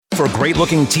For great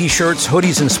looking t-shirts,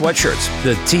 hoodies, and sweatshirts,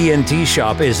 the TNT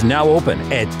shop is now open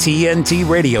at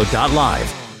tntradio.live.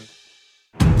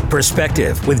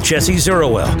 Perspective with Jesse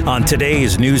Zurawell on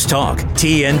today's News Talk,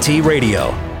 TNT Radio.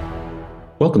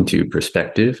 Welcome to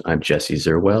Perspective. I'm Jesse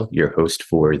Zurawell, your host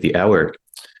for the hour.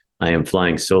 I am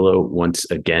flying solo once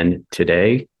again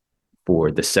today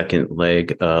for the second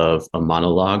leg of a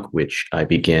monologue, which I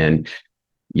began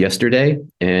yesterday.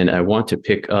 And I want to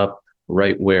pick up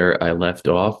right where I left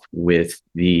off with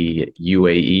the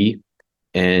UAE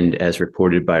and, as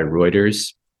reported by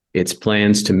Reuters, its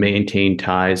plans to maintain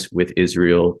ties with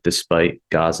Israel despite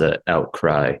Gaza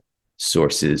outcry,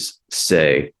 sources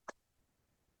say.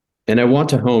 And I want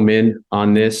to home in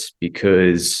on this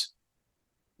because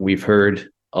we've heard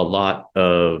a lot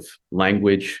of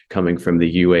language coming from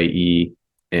the UAE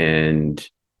and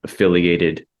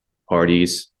affiliated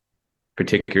parties,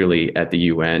 particularly at the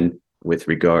UN, with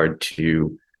regard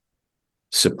to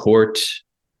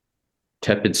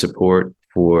tepid support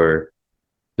for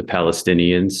the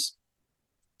Palestinians.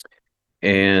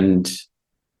 And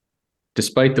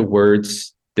despite the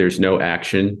words, there's no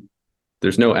action.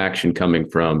 There's no action coming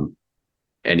from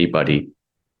anybody,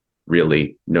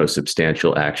 really, no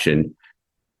substantial action.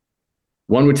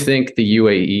 One would think the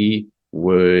UAE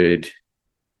would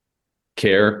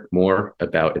care more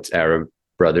about its Arab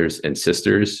brothers and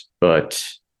sisters, but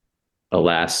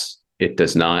alas, it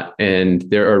does not. And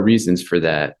there are reasons for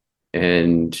that.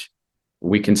 And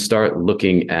we can start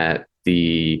looking at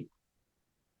the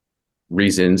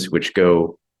reasons, which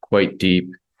go quite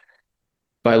deep,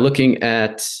 by looking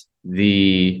at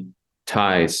the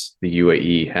ties the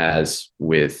UAE has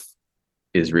with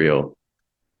Israel.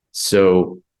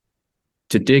 So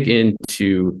to dig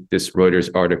into this Reuters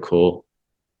article,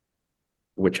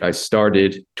 which I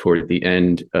started toward the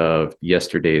end of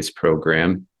yesterday's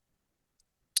program,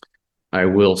 I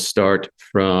will start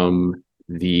from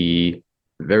the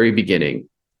very beginning.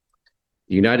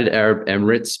 The United Arab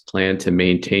Emirates plan to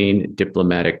maintain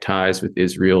diplomatic ties with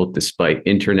Israel despite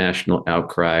international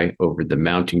outcry over the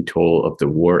mounting toll of the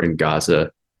war in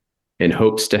Gaza, and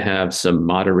hopes to have some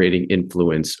moderating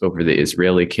influence over the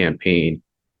Israeli campaign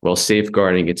while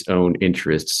safeguarding its own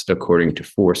interests, according to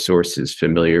four sources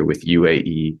familiar with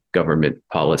UAE government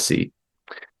policy.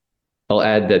 I'll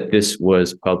add that this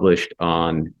was published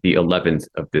on the 11th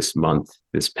of this month,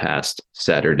 this past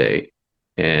Saturday,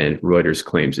 and Reuters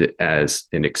claims it as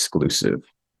an exclusive.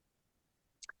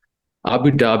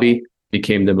 Abu Dhabi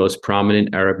became the most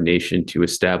prominent Arab nation to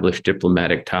establish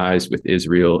diplomatic ties with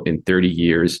Israel in 30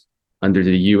 years under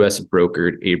the U.S.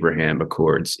 brokered Abraham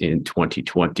Accords in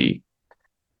 2020.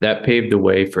 That paved the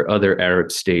way for other Arab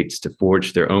states to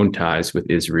forge their own ties with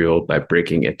Israel by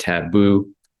breaking a taboo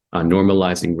on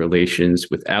normalizing relations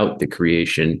without the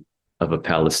creation of a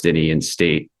Palestinian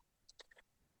state.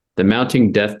 The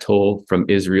mounting death toll from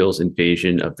Israel's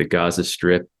invasion of the Gaza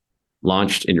Strip,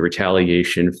 launched in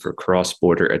retaliation for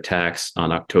cross-border attacks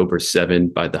on October 7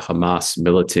 by the Hamas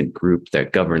militant group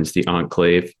that governs the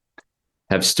enclave,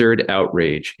 have stirred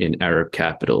outrage in Arab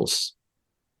capitals.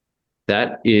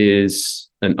 That is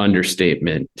an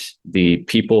understatement. The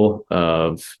people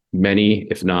of many,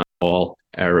 if not all,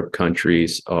 Arab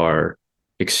countries are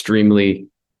extremely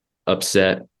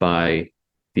upset by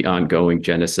the ongoing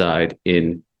genocide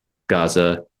in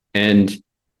Gaza and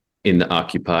in the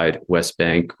occupied West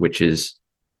Bank, which is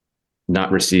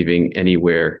not receiving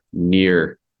anywhere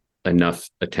near enough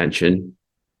attention.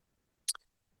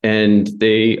 And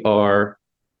they are,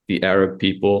 the Arab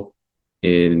people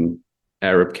in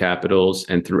Arab capitals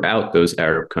and throughout those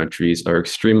Arab countries, are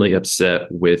extremely upset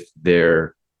with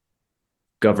their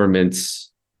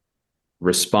government's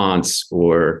response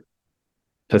or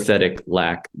pathetic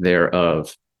lack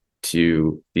thereof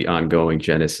to the ongoing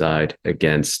genocide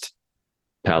against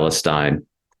Palestine.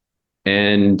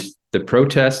 And the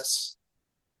protests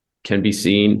can be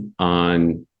seen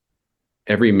on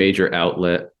every major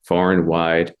outlet far and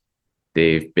wide.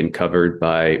 They've been covered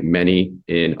by many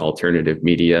in alternative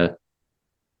media,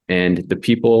 and the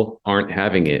people aren't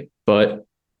having it, but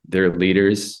their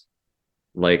leaders,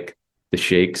 like the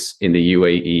sheikhs in the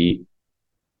UAE,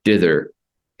 dither.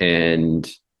 And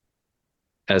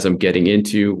as I'm getting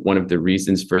into, one of the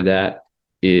reasons for that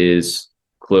is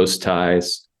close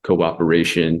ties,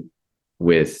 cooperation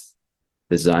with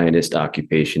the Zionist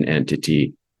occupation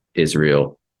entity,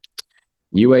 Israel.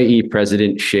 UAE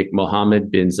President Sheikh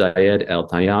Mohammed bin Zayed Al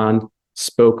Nahyan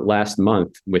spoke last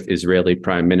month with Israeli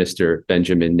Prime Minister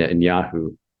Benjamin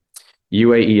Netanyahu.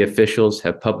 UAE officials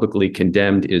have publicly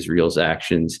condemned Israel's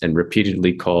actions and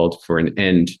repeatedly called for an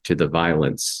end to the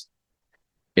violence.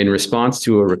 In response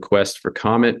to a request for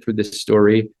comment for this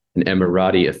story, An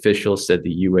Emirati official said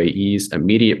the UAE's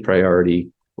immediate priority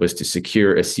was to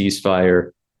secure a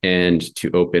ceasefire and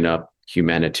to open up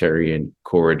humanitarian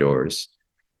corridors.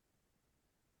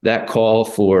 That call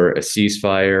for a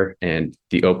ceasefire and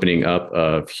the opening up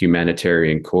of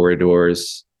humanitarian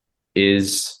corridors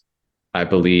is, I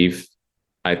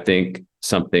think,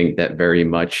 something that very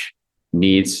much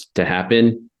needs to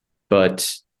happen.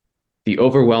 But the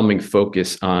overwhelming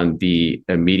focus on the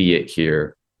immediate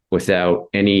here, without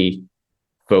any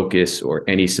focus or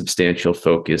any substantial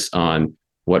focus on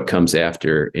what comes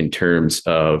after in terms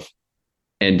of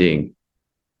ending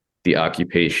the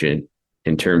occupation,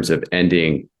 in terms of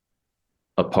ending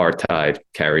apartheid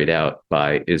carried out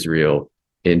by Israel,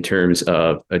 in terms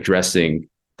of addressing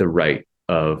the right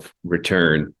of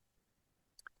return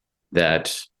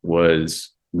that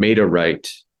was made a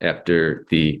right after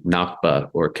the Nakba,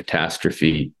 or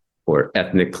catastrophe or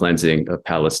ethnic cleansing of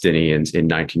Palestinians in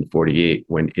 1948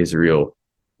 when Israel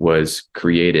was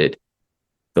created.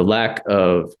 The lack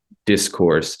of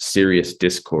discourse, serious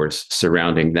discourse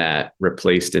surrounding that,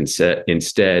 replaced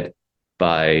instead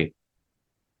by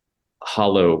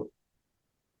hollow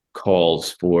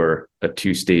calls for a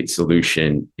two-state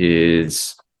solution,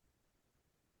 is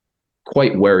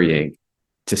quite worrying,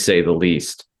 to say the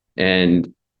least.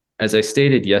 And as I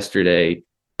stated yesterday,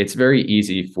 it's very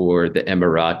easy for the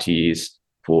Emiratis,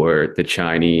 for the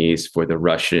Chinese, for the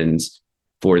Russians,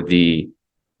 for the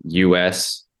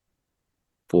US,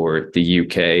 for the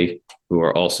UK, who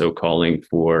are also calling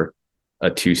for a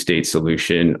two-state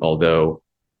solution, although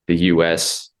the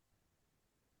US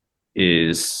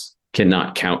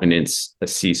cannot countenance a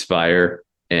ceasefire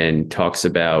and talks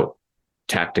about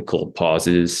tactical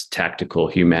pauses, tactical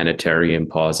humanitarian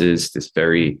pauses, this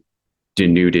very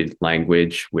denuded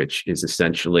language, which is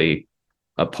essentially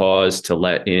a pause to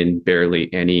let in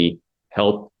barely any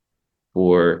help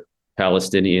for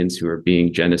Palestinians who are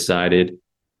being genocided.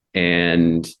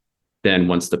 And then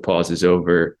once the pause is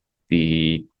over,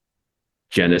 the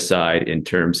genocide in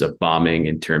terms of bombing,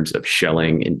 in terms of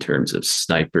shelling, in terms of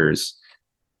snipers,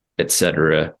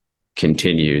 etc.,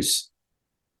 continues.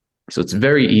 So it's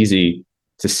very easy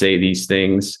to say these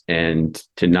things and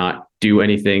to not do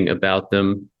anything about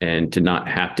them, and to not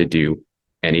have to do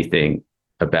anything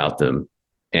about them.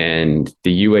 And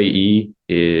the UAE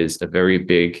is a very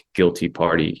big guilty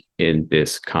party in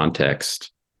this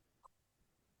context.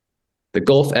 The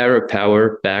Gulf Arab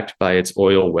power, backed by its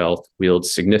oil wealth,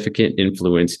 wields significant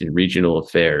influence in regional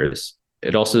affairs.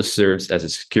 It also serves as a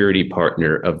security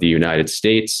partner of the United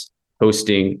States,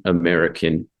 hosting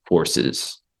American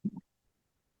forces.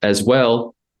 As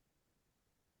well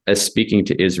as speaking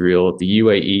to Israel, the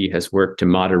UAE has worked to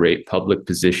moderate public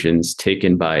positions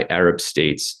taken by Arab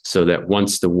states so that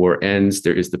once the war ends,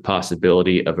 there is the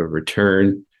possibility of a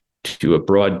return to a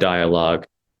broad dialogue,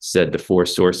 said the four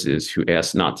sources who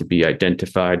asked not to be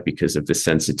identified because of the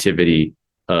sensitivity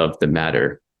of the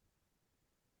matter.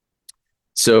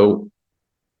 So,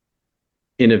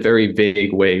 in a very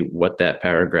vague way, what that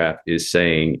paragraph is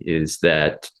saying is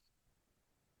that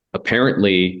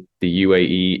apparently the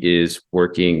UAE is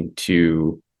working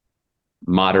to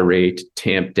moderate,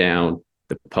 tamp down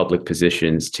the public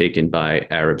positions taken by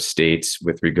Arab states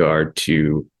with regard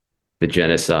to the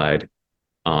genocide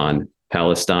on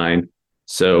Palestine,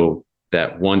 so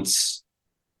that once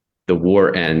the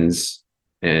war ends,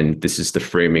 and this is the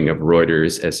framing of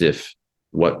Reuters as if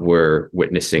what we're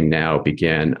witnessing now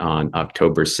began on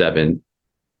October 7th,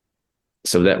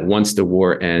 so that once the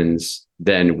war ends,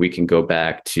 then we can go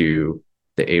back to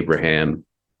the Abraham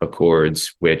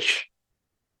Accords, which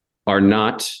are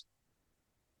not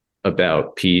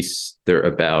about peace. They're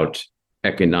about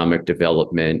economic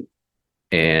development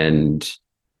and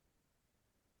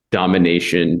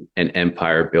domination and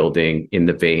empire building in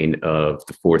the vein of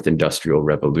the Fourth Industrial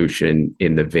Revolution,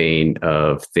 in the vein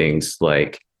of things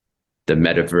like the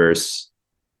metaverse,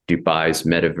 Dubai's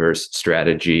metaverse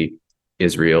strategy.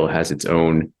 Israel has its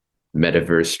own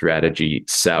metaverse strategy.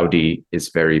 Saudi is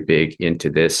very big into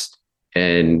this.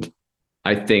 And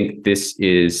I think this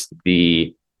is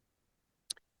the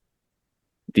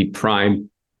prime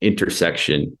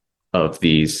intersection of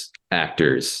these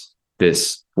actors,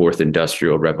 this Fourth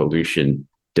Industrial Revolution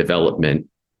development.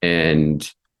 And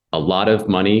a lot of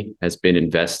money has been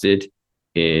invested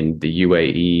in the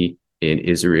UAE, in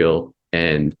Israel,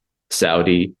 and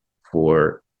Saudi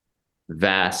for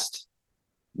vast,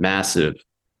 massive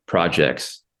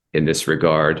projects in this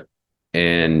regard.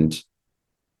 And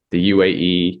the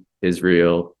UAE,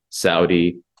 Israel,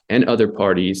 Saudi, and other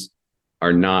parties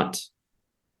are not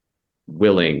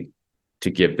willing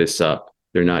to give this up.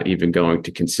 They're not even going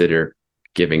to consider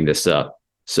giving this up.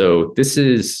 So this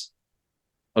is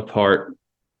apart,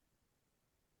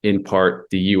 in part,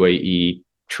 the UAE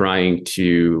trying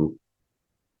to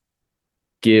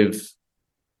give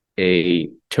a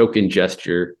token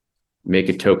gesture, make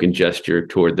a token gesture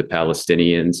toward the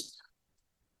Palestinians,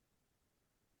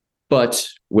 but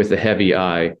with a heavy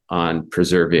eye on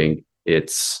preserving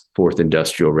its fourth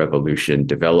industrial revolution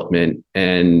development.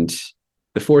 And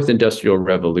the fourth industrial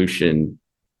revolution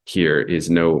here is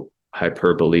no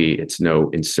hyperbole, it's no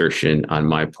insertion on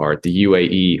my part. The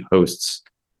UAE hosts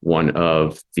one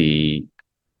of the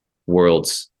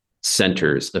world's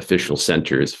centers, official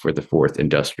centers for the fourth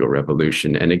industrial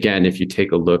revolution. And again, if you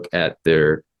take a look at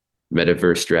their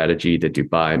metaverse strategy, the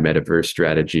Dubai metaverse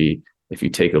strategy, if you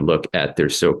take a look at their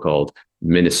so-called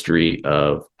Ministry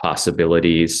of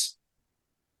Possibilities,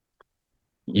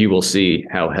 you will see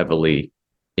how heavily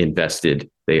invested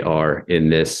they are in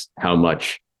this, how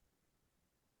much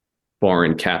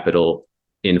foreign capital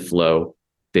inflow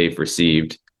they've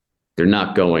received. They're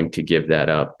not going to give that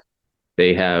up.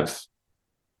 They have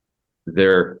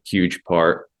their huge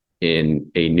part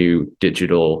in a new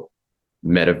digital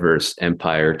metaverse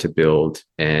empire to build,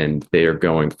 and they are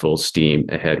going full steam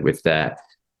ahead with that.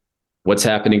 What's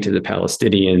happening to the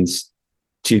Palestinians,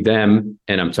 to them,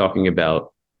 and I'm talking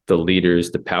about the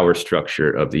leaders, the power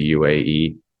structure of the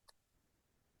UAE,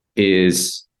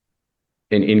 is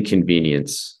an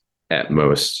inconvenience at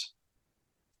most.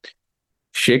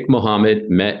 Sheikh Mohammed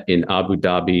met in Abu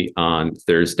Dhabi on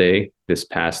Thursday, this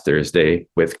past Thursday,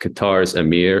 with Qatar's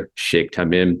Emir, Sheikh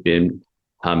Tamim bin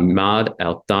Hamad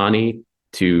Al Thani,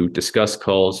 to discuss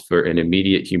calls for an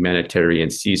immediate humanitarian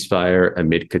ceasefire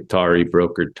amid Qatari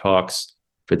brokered talks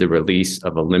for the release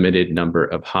of a limited number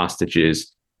of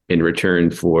hostages in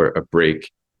return for a break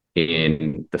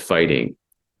in the fighting.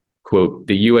 Quote,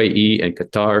 the UAE and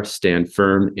Qatar stand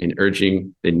firm in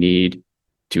urging the need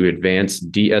to advance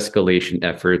de-escalation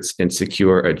efforts and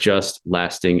secure a just,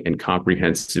 lasting, and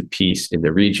comprehensive peace in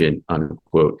the region,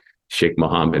 unquote, Sheikh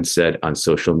Mohammed said on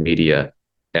social media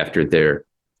after their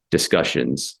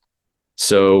discussions.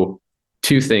 So,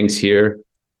 two things here.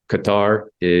 Qatar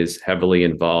is heavily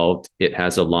involved. It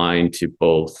has a line to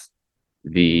both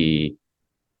the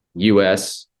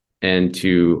US and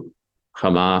to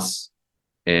Hamas,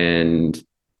 and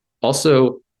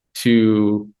also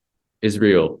to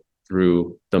Israel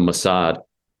through the Mossad.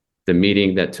 The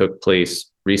meeting that took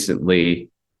place recently,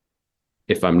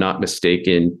 if I'm not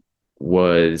mistaken,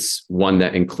 was one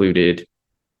that included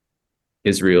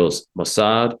Israel's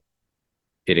Mossad.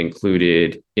 It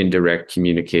included indirect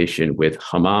communication with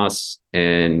Hamas,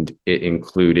 and it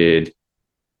included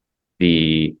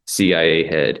the CIA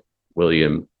head,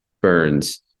 William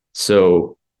Burns.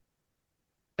 So,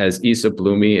 as Issa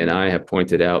Bloomy and I have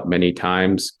pointed out many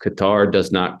times, Qatar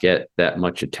does not get that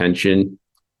much attention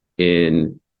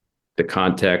in the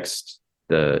context,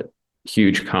 the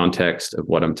huge context of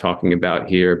what I'm talking about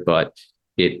here, but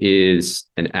it is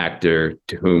an actor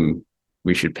to whom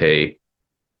we should pay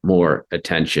more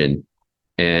attention,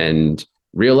 and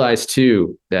realize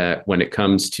too that when it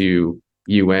comes to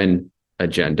UN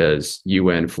agendas,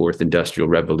 UN Fourth Industrial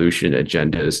Revolution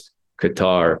agendas,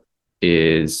 Qatar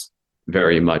is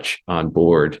very much on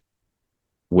board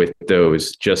with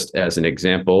those. Just as an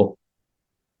example,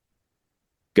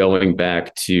 going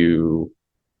back to,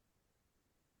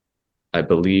 I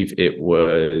believe it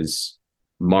was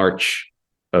March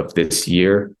of this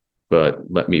year, but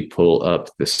let me pull up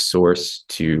the source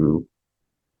to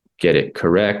get it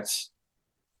correct.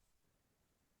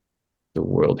 The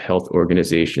World Health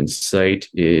Organization site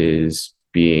is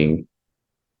being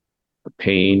a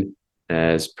pain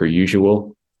as per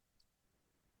usual.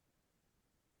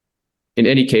 In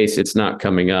any case, it's not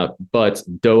coming up, but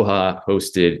Doha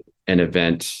hosted an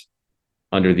event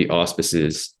under the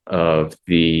auspices of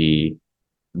the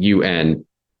UN,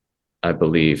 I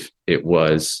believe it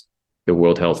was. The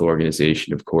World Health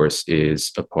Organization, of course,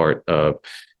 is a part of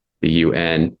the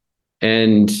UN.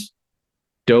 And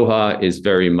Doha is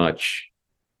very much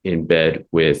in bed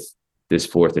with this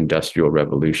fourth industrial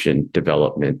revolution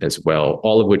development as well,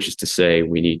 all of which is to say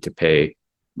we need to pay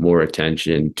more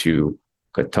attention to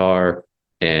Qatar.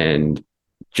 And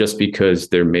just because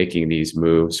they're making these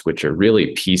moves, which are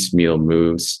really piecemeal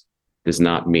moves, does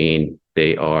not mean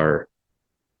they are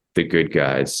the good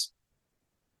guys.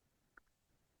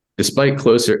 Despite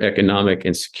closer economic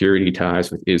and security ties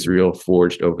with Israel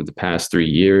forged over the past 3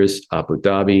 years, Abu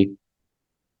Dhabi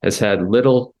has had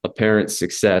little apparent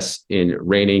success in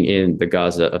reining in the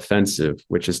Gaza offensive,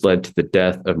 which has led to the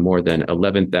death of more than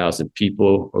 11,000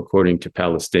 people, according to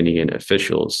Palestinian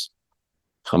officials.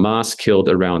 Hamas killed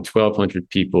around 1,200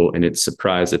 people in its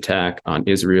surprise attack on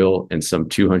Israel, and some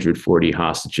 240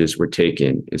 hostages were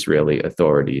taken, Israeli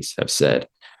authorities have said.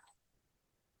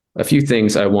 A few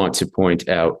things I want to point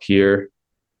out here.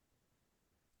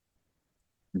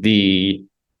 The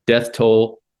death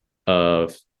toll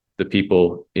of the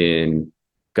people in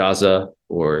Gaza,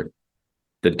 or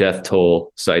the death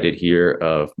toll cited here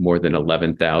of more than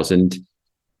 11,000,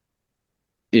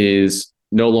 is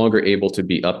no longer able to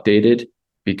be updated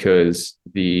because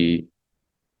the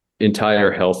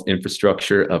entire health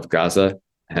infrastructure of Gaza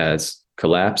has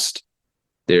collapsed.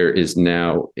 There is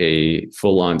now a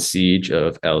full-on siege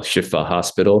of Al Shifa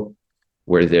Hospital,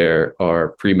 where there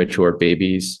are premature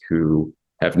babies who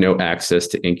have no access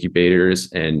to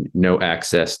incubators and no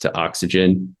access to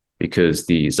oxygen because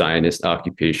the Zionist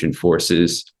occupation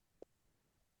forces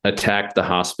attacked the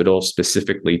hospital,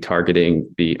 specifically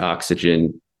targeting the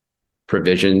oxygen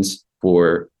provisions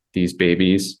for these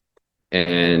babies,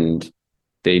 and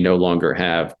they no longer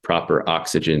have proper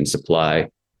oxygen supply.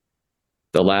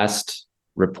 The last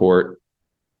report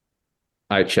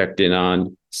I checked in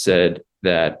on said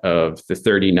that of the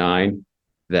 39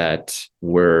 that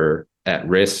were at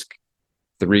risk,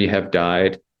 3 have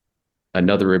died.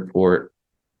 Another report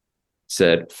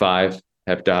said 5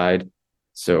 have died.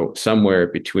 So somewhere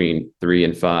between 3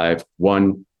 and 5,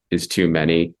 1 is too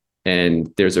many.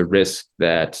 And there's a risk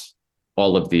that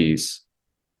all of these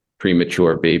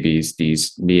premature babies,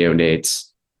 these neonates,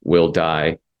 will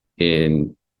die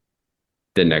in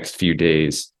the next few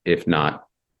days, if not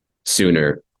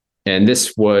sooner. And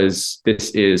this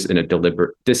is a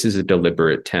deliberate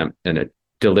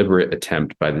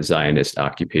attempt by the Zionist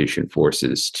occupation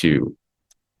forces to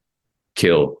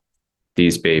kill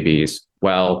these babies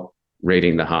while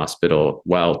raiding the hospital,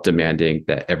 while demanding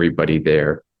that everybody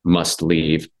there must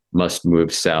leave, must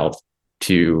move south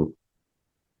to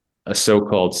a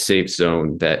so-called safe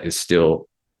zone that is still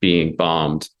being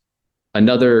bombed.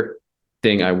 Another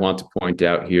thing I want to point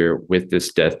out here with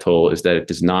this death toll is that it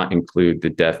does not include the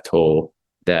death toll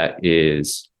that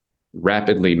is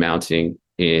rapidly mounting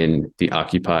in the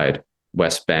occupied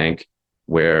West Bank,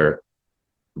 where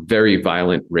very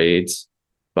violent raids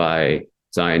by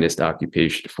Zionist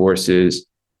occupation forces,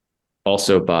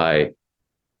 also by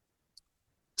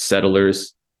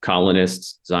settlers,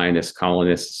 colonists, Zionist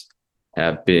colonists,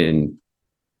 have been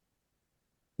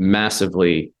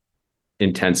massively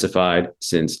intensified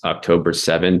since October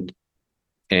 7th,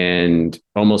 and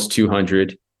almost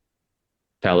 200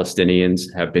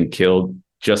 Palestinians have been killed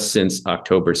just since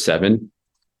October 7th.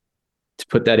 To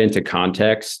put that into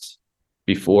context,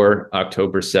 before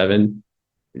October 7th,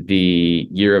 the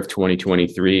year of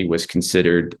 2023 was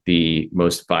considered the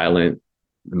most violent,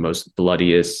 the most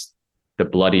bloodiest,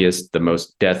 the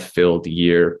most death-filled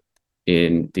year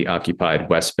in the occupied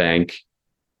West Bank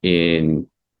in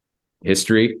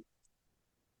history.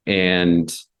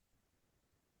 And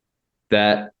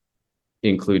that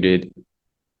included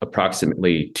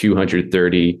approximately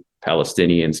 230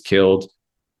 Palestinians killed.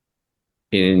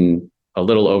 In a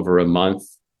little over a month,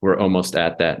 we're almost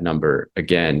at that number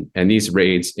again. And these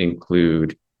raids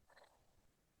include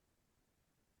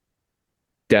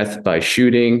death by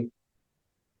shooting,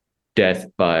 death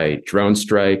by drone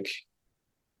strike.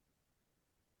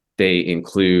 They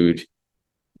include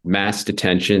mass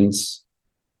detentions,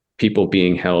 people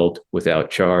being held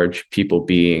without charge, people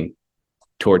being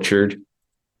tortured.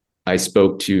 I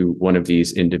spoke to one of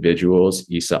these individuals,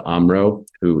 Issa Amro,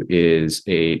 who is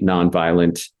a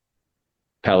nonviolent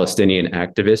Palestinian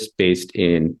activist based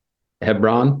in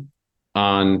Hebron,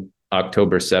 on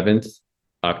October 7th,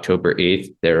 October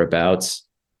 8th, thereabouts.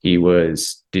 He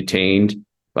was detained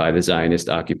by the Zionist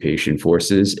occupation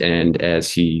forces. And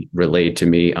as he relayed to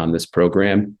me on this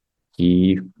program,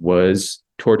 he was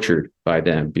tortured by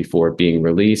them before being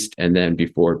released, and then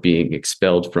before being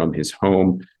expelled from his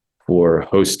home for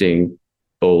hosting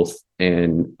both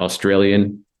an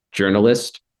Australian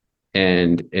journalist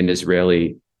and an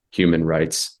Israeli human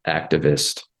rights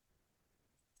activist.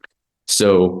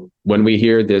 So when we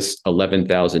hear this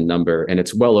 11,000 number, and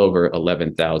it's well over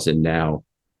 11,000 now,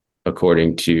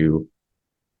 according to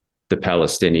the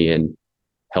Palestinian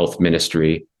Health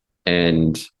Ministry,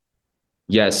 and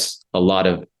yes, a lot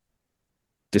of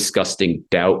disgusting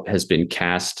doubt has been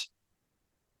cast,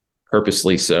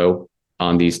 purposely so,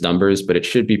 on these numbers, but it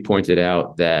should be pointed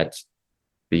out that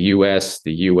the US,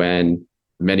 the UN,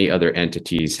 many other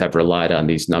entities have relied on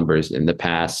these numbers in the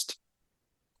past,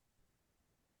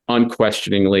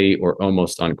 unquestioningly or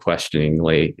almost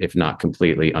unquestioningly, if not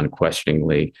completely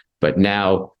unquestioningly. But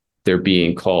now they're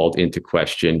being called into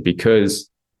question because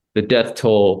the death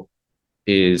toll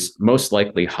is most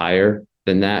likely higher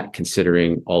than that,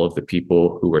 considering all of the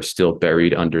people who are still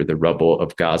buried under the rubble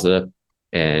of Gaza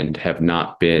and have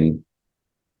not been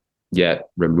yet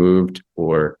removed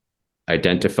or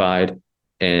identified.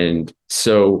 And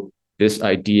so this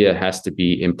idea has to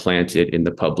be implanted in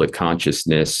the public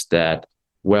consciousness that,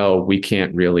 well, we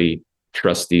can't really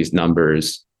trust these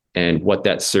numbers. And what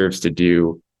that serves to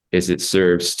do is it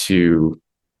serves to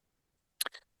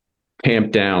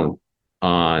tamp down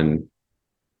on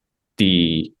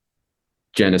the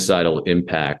genocidal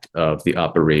impact of the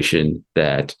operation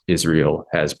that Israel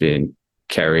has been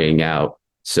carrying out.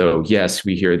 So yes,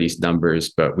 we hear these numbers,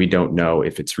 but we don't know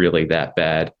if it's really that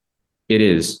bad. It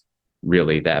is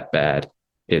really that bad.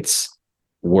 It's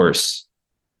worse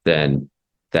than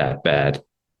that bad.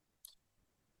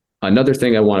 Another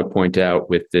thing I want to point out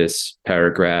with this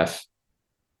paragraph,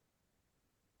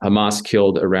 Hamas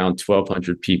killed around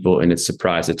 1,200 people in its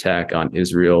surprise attack on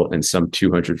Israel, and some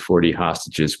 240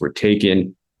 hostages were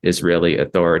taken, Israeli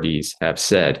authorities have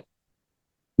said.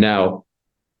 Now,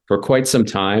 for quite some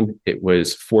time, it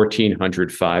was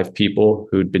 1,405 people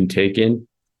who'd been taken.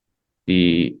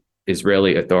 The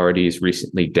Israeli authorities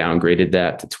recently downgraded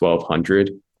that to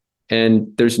 1,200. And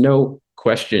there's no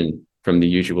question from the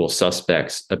usual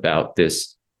suspects about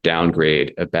this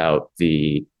downgrade, about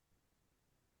the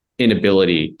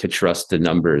inability to trust the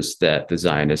numbers that the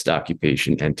Zionist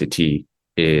occupation entity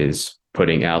is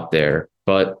putting out there.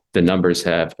 But the numbers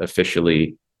have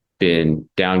officially been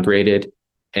downgraded.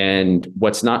 And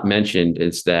what's not mentioned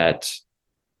is that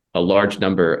a large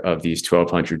number of these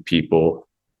 1,200 people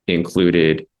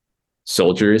included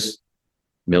soldiers,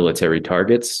 military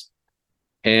targets,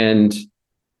 and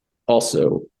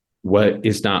also what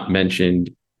is not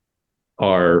mentioned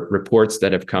are reports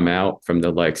that have come out from the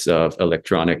likes of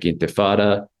Electronic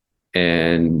Intifada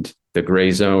and the Gray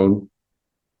Zone,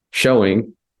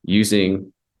 showing,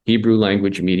 using Hebrew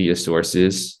language media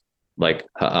sources like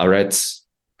Haaretz,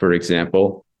 for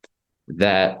example,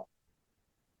 that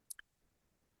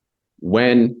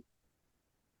when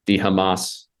the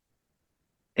Hamas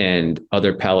and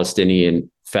other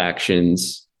Palestinian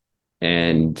factions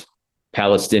and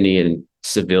Palestinian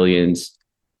civilians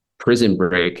prison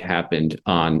break happened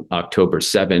on October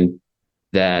 7,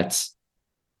 that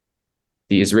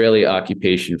the Israeli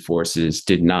occupation forces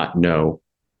did not know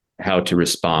how to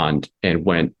respond and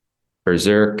went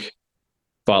berserk,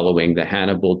 following the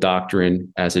Hannibal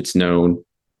Doctrine, as it's known,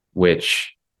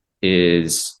 which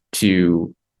is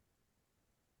to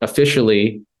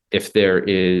officially, if there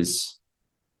is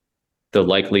the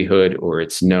likelihood or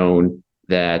it's known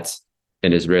that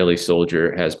an Israeli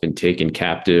soldier has been taken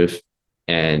captive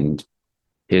and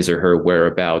his or her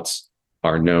whereabouts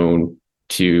are known,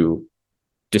 to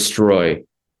destroy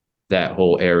that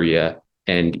whole area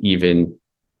and even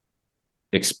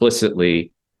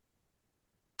explicitly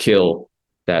kill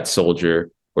that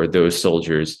soldier or those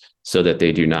soldiers so that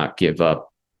they do not give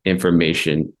up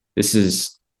information. This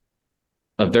is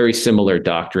a very similar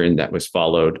doctrine that was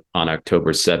followed on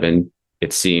October 7,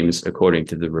 it seems, according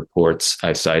to the reports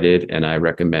I cited, and I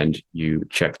recommend you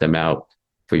check them out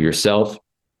for yourself.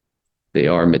 They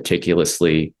are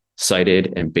meticulously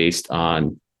cited and based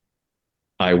on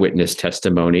eyewitness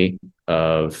testimony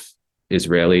of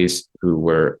Israelis who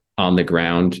were on the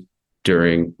ground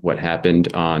during what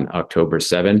happened on October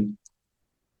 7.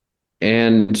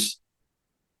 And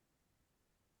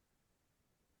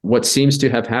what seems to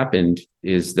have happened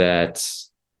is that,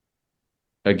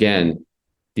 again,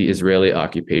 the Israeli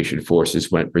occupation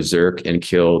forces went berserk and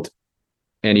killed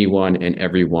anyone and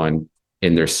everyone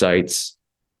in their sights.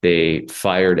 They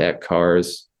fired at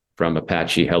cars from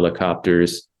Apache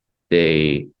helicopters.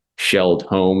 They shelled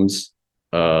homes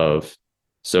of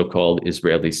so-called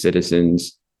Israeli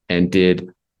citizens and did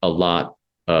a lot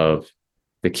of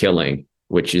the killing,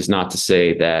 which is not to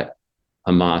say that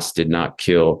Hamas did not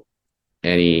kill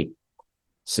any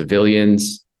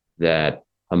civilians, that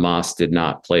Hamas did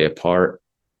not play a part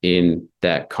in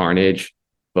that carnage,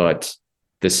 but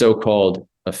the so-called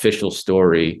official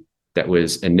story that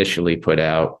was initially put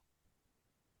out,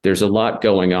 there's a lot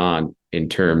going on in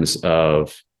terms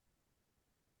of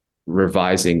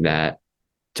revising that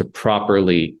to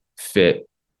properly fit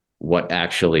what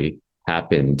actually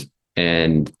happened.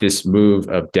 And this move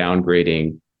of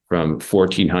downgrading from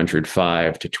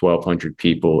 1,405 to 1,200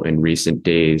 people in recent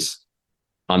days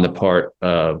on the part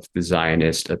of the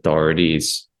Zionist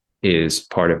authorities is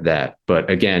part of that. But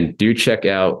again, do check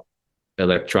out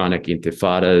Electronic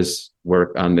Intifada's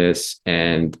work on this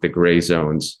and the Gray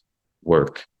Zone's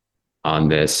work on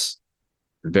this.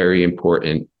 Very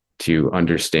important to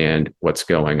understand what's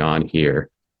going on here.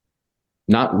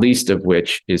 Not least of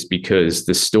which is because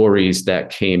the stories that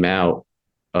came out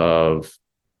of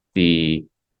the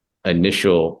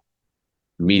initial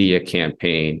media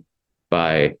campaign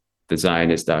by the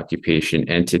Zionist occupation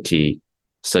entity,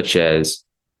 such as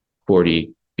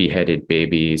 40 beheaded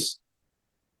babies,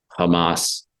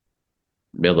 Hamas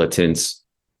militants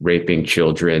raping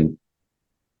children.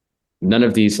 None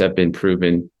of these have been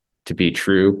proven to be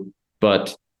true,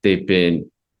 but they've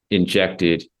been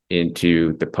injected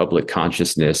into the public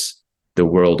consciousness the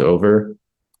world over,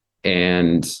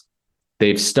 and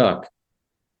they've stuck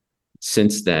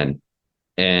since then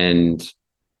and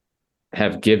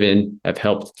have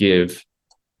helped give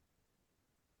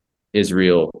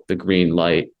Israel the green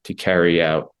light to carry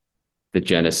out the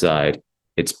genocide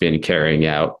it's been carrying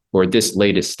out, or this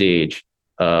latest stage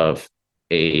of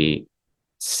a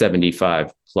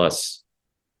 75 plus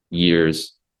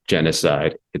years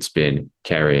genocide it's been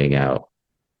carrying out.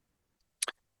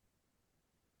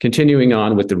 Continuing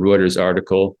on with the Reuters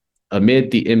article,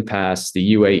 amid the impasse,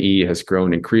 the UAE has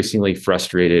grown increasingly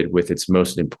frustrated with its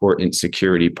most important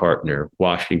security partner,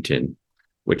 Washington,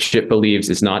 which it believes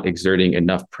is not exerting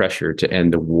enough pressure to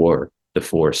end the war, the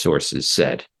four sources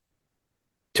said.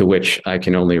 To which I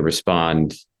can only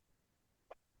respond,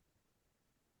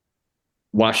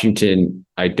 Washington,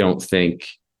 I don't think,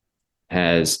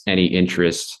 has any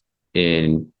interest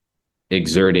in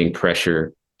exerting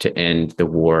pressure to end the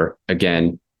war.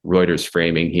 Again, Reuters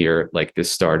framing here like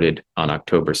this started on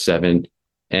October 7th.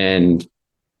 And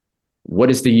what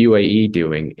is the UAE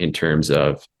doing in terms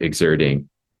of exerting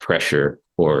pressure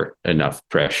or enough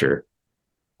pressure?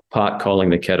 Pot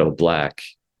calling the kettle black,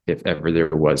 if ever there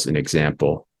was an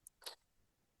example.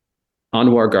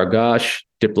 Anwar Gargash,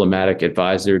 diplomatic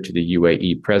advisor to the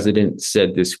UAE president,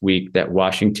 said this week that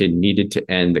Washington needed to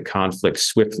end the conflict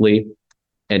swiftly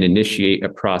and initiate a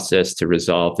process to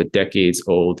resolve the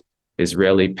decades-old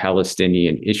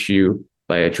Israeli-Palestinian issue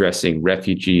by addressing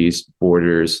refugees,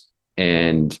 borders,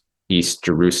 and East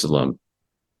Jerusalem,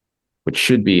 which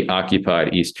should be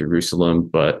occupied East Jerusalem.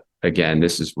 But again,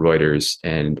 this is Reuters,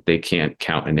 and they can't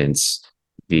countenance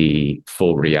the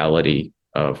full reality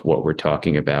of what we're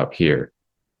talking about here.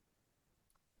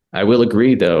 I will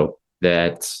agree, though,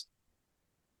 that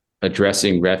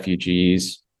addressing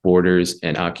refugees, borders,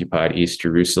 and occupied East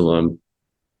Jerusalem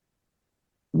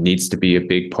needs to be a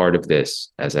big part of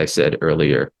this, as I said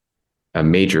earlier, a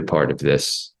major part of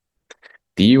this.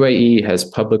 The UAE has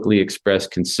publicly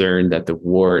expressed concern that the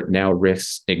war now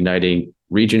risks igniting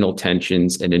regional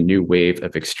tensions and a new wave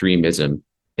of extremism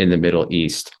in the Middle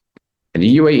East. And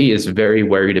the UAE is very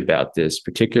worried about this,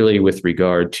 particularly with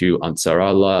regard to Ansar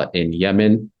Allah in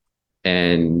Yemen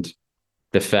and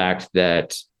the fact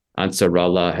that Ansar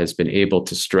Allah has been able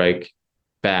to strike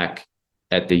back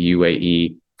at the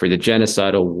UAE for the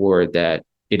genocidal war that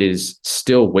it is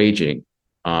still waging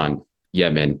on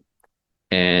Yemen.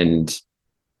 And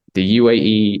the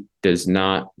UAE does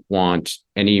not want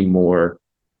any more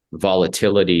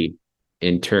volatility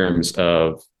in terms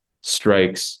of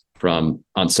strikes from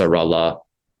Ansar Allah,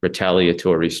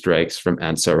 retaliatory strikes from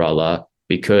Ansar Allah,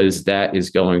 because that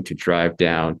is going to drive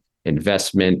down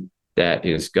investment, that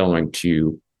is going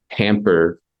to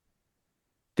hamper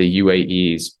the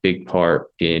UAE's big part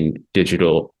in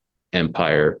digital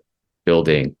empire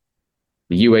building.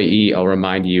 The UAE, I'll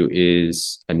remind you,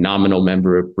 is a nominal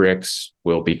member of BRICS,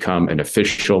 will become an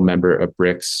official member of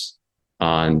BRICS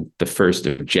on the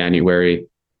 1st of January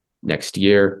next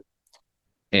year.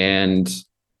 And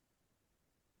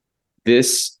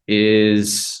this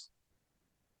is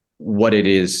what it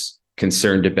is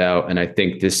concerned about. And I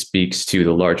think this speaks to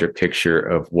the larger picture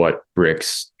of what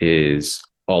BRICS is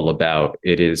all about.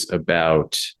 It is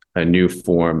about a new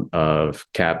form of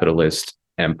capitalist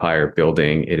empire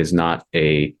building. It is not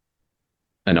an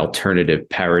alternative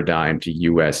paradigm to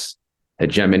US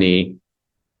hegemony.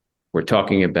 We're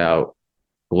talking about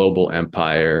global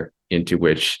empire into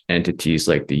which entities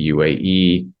like the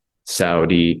UAE,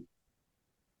 Saudi,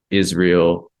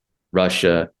 Israel,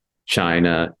 Russia,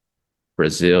 China,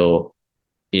 Brazil,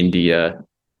 India,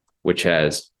 which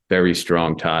has very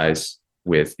strong ties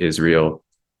with Israel,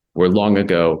 were long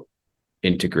ago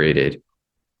integrated.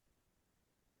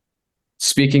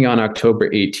 Speaking on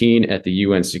October 18 at the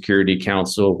UN Security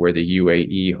Council, where the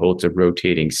UAE holds a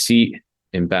rotating seat,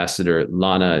 Ambassador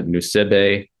Lana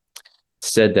Nusebe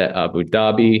said that Abu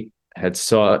Dhabi had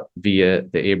sought via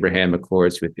the Abraham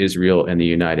Accords with Israel and the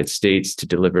United States to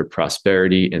deliver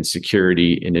prosperity and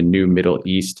security in a new Middle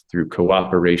East through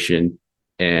cooperation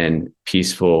and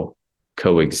peaceful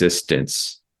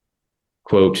coexistence.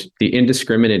 Quote, the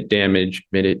indiscriminate damage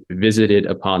visited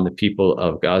upon the people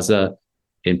of Gaza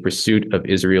in pursuit of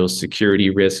Israel's security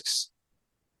risks,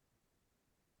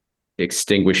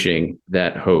 extinguishing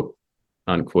that hope,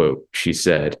 unquote, she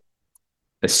said.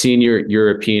 A senior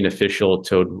European official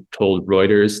told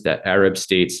Reuters that Arab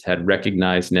states had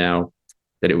recognized now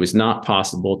that it was not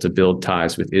possible to build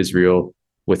ties with Israel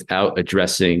without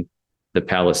addressing the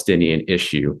Palestinian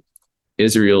issue.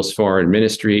 Israel's foreign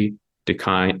ministry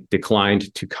declined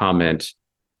to comment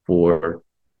for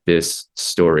this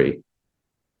story.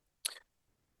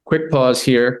 Quick pause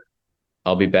here.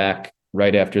 I'll be back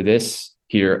right after this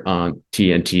here on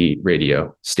TNT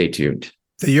Radio. Stay tuned.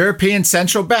 The European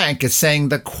Central Bank is saying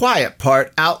the quiet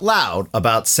part out loud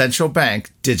about central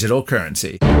bank digital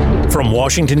currency. From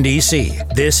Washington, D.C.,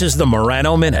 this is the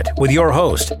Morano Minute with your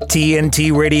host,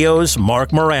 TNT Radio's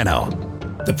Mark Morano.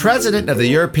 The president of the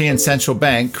European Central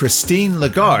Bank, Christine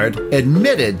Lagarde,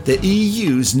 admitted the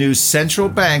EU's new central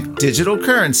bank digital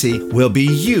currency will be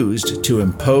used to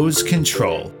impose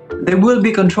control. There will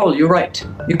be control, you're right.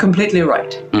 You're completely right.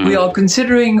 Mm-hmm. We are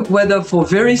considering whether for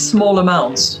very small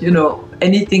amounts,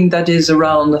 anything that is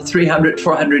around 300,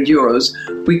 400 euros,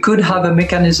 we could have a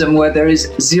mechanism where there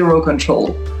is zero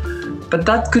control. But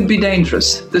that could be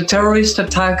dangerous. The terrorist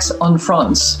attacks on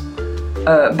France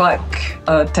back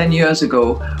 10 years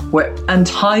ago were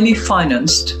entirely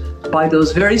financed by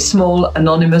those very small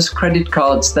anonymous credit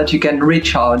cards that you can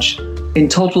recharge in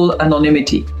total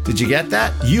anonymity. Did you get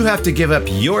that? You have to give up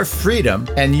your freedom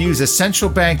and use a central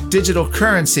bank digital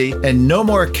currency and no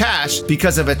more cash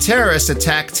because of a terrorist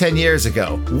attack 10 years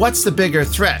ago. What's the bigger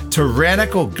threat?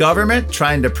 Tyrannical government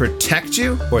trying to protect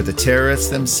you or the terrorists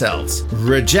themselves?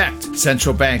 Reject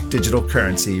central bank digital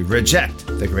currency. Reject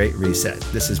the Great Reset.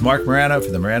 This is Mark Morano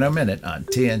for the Morano Minute on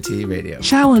TNT Radio.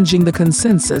 Challenging the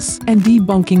consensus and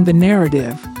debunking the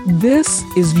narrative. This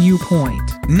is Viewpoint.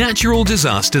 Natural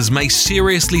disasters may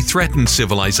seriously threaten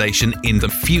civilization in the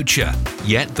future,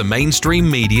 yet the mainstream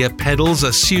media peddles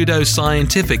a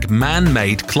pseudo-scientific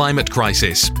man-made climate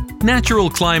crisis. Natural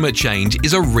climate change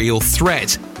is a real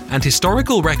threat, and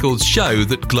historical records show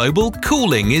that global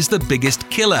cooling is the biggest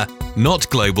killer, not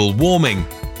global warming.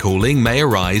 Cooling may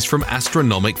arise from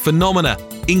astronomic phenomena,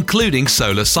 including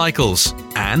solar cycles,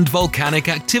 and volcanic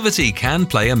activity can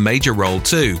play a major role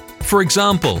too. For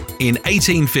example, in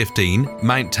 1815,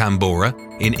 Mount Tambora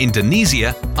in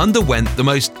Indonesia underwent the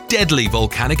most deadly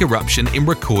volcanic eruption in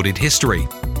recorded history.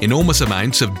 Enormous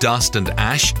amounts of dust and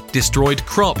ash destroyed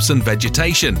crops and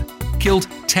vegetation, killed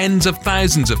tens of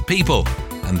thousands of people,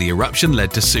 and the eruption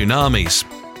led to tsunamis.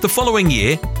 The following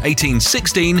year,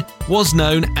 1816, was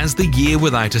known as the Year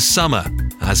Without a Summer,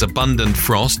 as abundant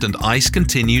frost and ice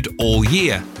continued all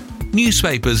year.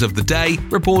 Newspapers of the day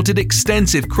reported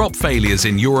extensive crop failures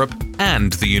in Europe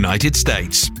and the United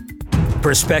States.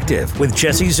 Perspective with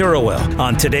Jesse Zurawell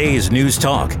on today's News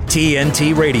Talk,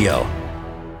 TNT Radio.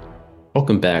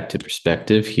 Welcome back to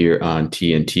Perspective here on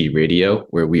TNT Radio,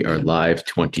 where we are live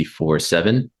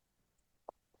 24/7.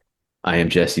 I am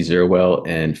Jesse Zurawell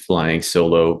and flying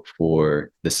solo for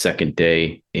the second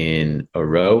day in a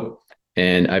row.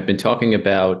 And I've been talking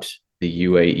about the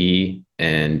UAE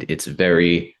and its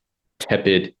very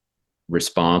tepid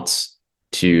response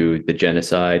to the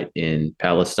genocide in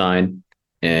Palestine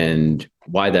and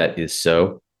why that is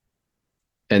so.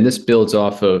 And this builds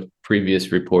off of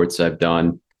previous reports I've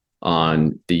done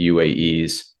on the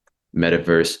UAE's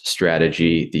metaverse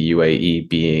strategy, the UAE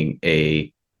being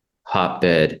a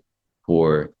hotbed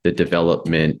for the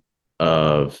development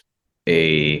of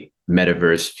a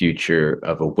metaverse future,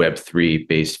 of a Web3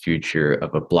 based future,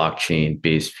 of a blockchain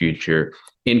based future,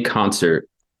 in concert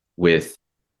with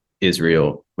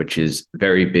Israel, which is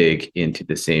very big into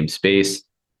the same space,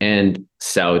 and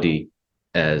Saudi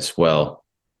as well.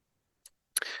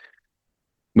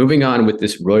 Moving on with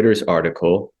this Reuters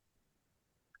article,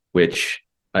 which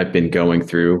I've been going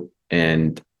through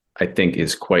and I think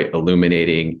is quite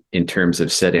illuminating in terms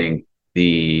of setting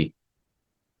the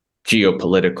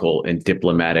geopolitical and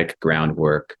diplomatic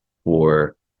groundwork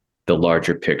for the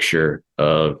larger picture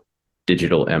of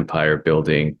digital empire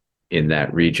building in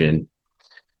that region.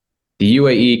 The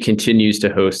UAE continues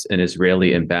to host an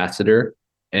Israeli ambassador,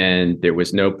 and there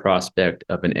was no prospect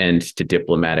of an end to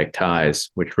diplomatic ties,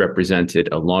 which represented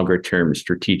a longer-term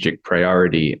strategic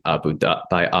priority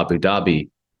by Abu Dhabi,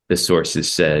 the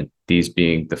sources said, these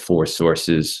being the four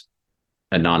sources,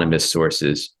 anonymous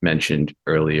sources mentioned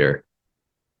earlier.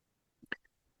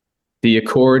 The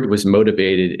accord was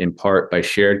motivated in part by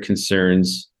shared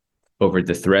concerns over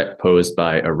the threat posed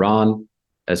by Iran,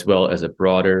 as well as a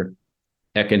broader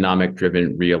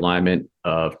economic-driven realignment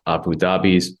of Abu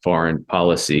Dhabi's foreign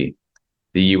policy.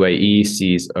 The UAE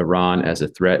sees Iran as a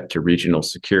threat to regional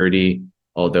security,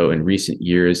 although in recent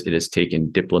years it has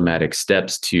taken diplomatic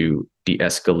steps to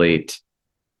de-escalate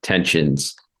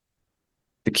tensions.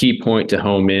 the key point to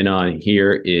home in on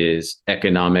here is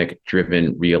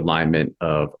economic-driven realignment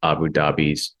of Abu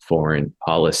Dhabi's foreign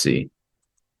policy.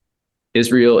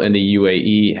 Israel and the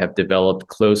UAE have developed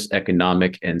close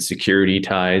economic and security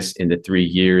ties in the 3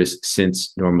 years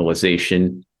since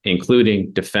normalization,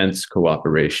 including defense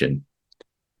cooperation.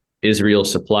 Israel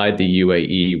supplied the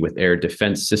UAE with air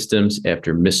defense systems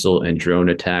after missile and drone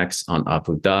attacks on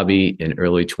Abu Dhabi in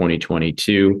early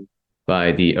 2022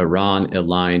 by the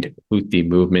Iran-aligned Houthi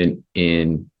movement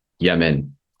in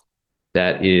Yemen.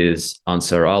 That is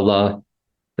Ansar Allah,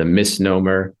 the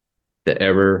misnomer. The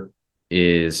error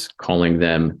is calling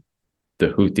them the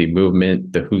Houthi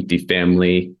movement. The Houthi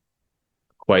family,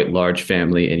 quite large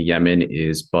family in Yemen,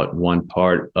 is but one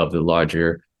part of the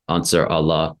larger Ansar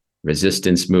Allah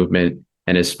resistance movement.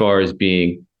 And as far as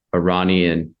being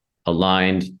Iranian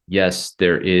aligned, yes,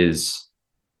 there is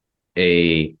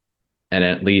an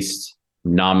at least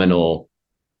nominal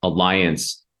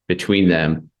alliance between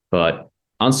them, but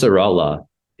Ansar Allah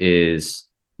is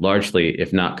largely,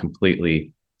 if not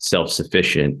completely,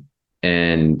 self-sufficient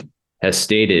and has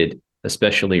stated,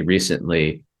 especially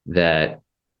recently, that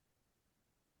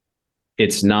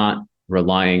it's not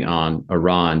relying on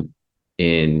Iran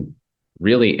in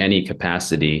really any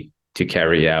capacity to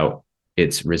carry out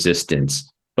its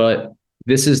resistance. But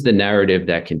this is the narrative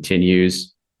that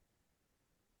continues.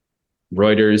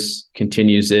 Reuters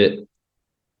continues it.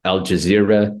 Al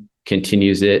Jazeera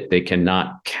continues it. They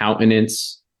cannot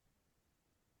countenance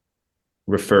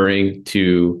referring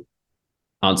to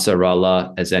Ansar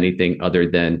Allah as anything other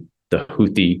than the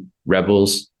Houthi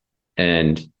rebels,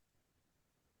 and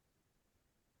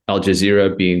Al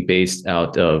Jazeera being based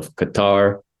out of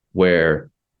Qatar, where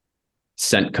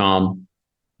CENTCOM,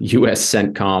 US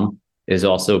CENTCOM, is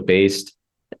also based,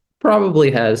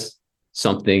 probably has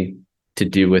something to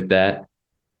do with that.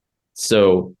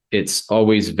 So it's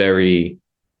always very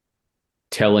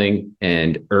telling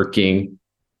and irking,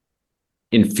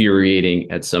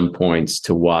 infuriating at some points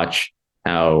to watch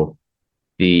how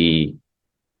the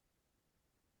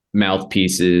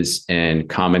mouthpieces and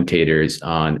commentators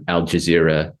on Al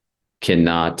Jazeera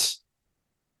cannot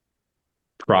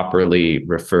properly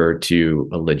refer to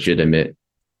a legitimate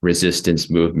resistance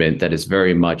movement that is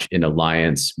very much in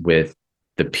alliance with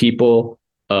the people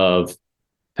of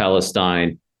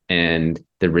Palestine and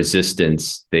the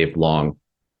resistance they've long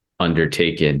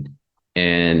undertaken.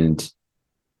 And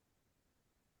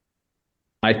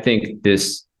I think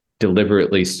this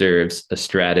deliberately serves a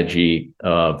strategy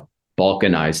of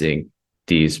balkanizing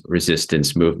these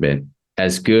resistance movement.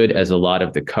 As good as a lot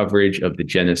of the coverage of the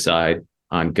genocide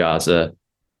on Gaza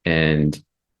and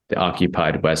the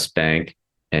occupied West Bank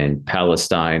and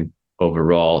Palestine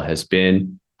overall has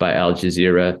been by Al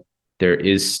Jazeera, there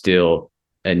is still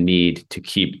a need to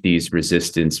keep these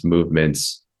resistance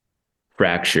movements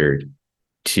fractured,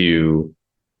 to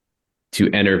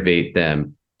enervate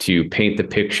them, to paint the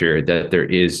picture that there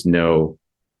is no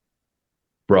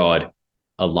broad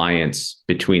alliance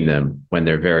between them when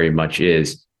there very much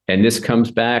is. And this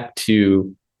comes back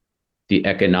to the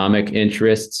economic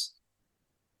interests,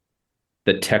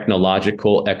 the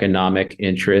technological economic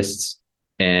interests,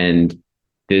 and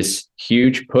this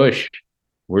huge push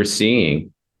we're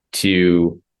seeing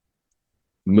to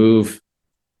move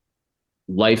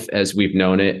life as we've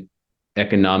known it,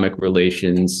 economic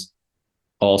relations,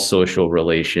 all social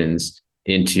relations,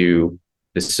 into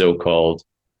the so-called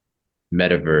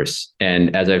metaverse.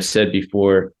 And as I've said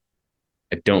before,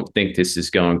 I don't think this is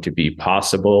going to be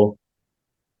possible.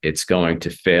 It's going to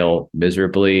fail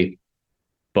miserably,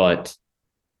 but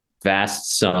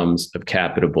vast sums of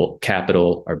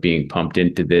capital are being pumped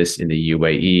into this in the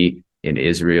UAE, in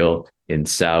Israel, in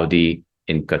Saudi,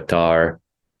 in Qatar,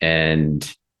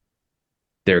 and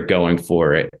they're going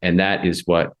for it. And that is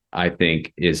what I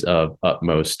think is of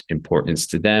utmost importance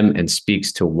to them and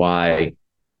speaks to why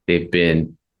they've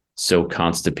been so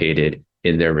constipated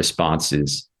in their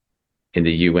responses in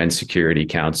the UN Security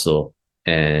Council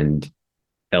and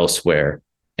elsewhere.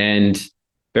 And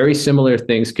very similar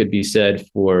things could be said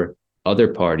for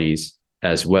other parties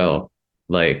as well,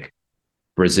 like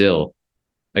Brazil.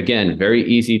 Again, very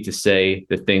easy to say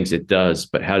the things it does,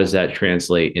 but how does that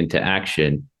translate into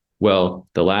action? Well,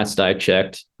 the last I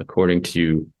checked, according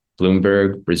to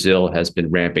Bloomberg, Brazil has been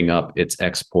ramping up its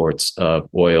exports of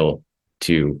oil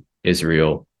to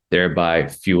Israel, thereby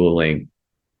fueling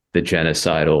the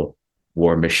genocidal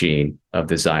war machine of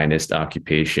the Zionist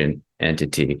occupation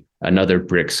entity, another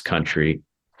BRICS country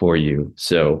for you.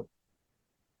 So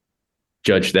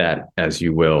judge that as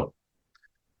you will.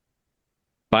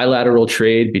 Bilateral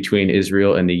trade between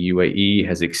Israel and the UAE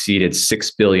has exceeded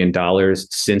 $6 billion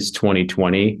since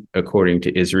 2020, according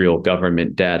to Israel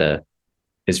government data.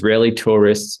 Israeli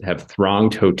tourists have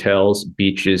thronged hotels,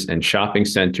 beaches, and shopping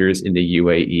centers in the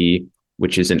UAE,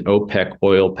 which is an OPEC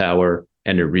oil power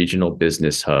and a regional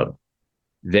business hub.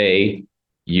 They,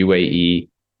 UAE,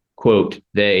 quote,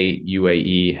 they,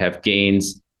 UAE, have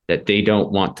gains that they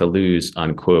don't want to lose,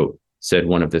 unquote, said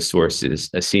one of the sources,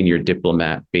 a senior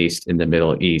diplomat based in the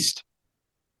Middle East.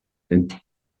 And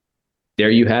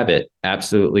there you have it.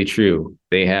 Absolutely true.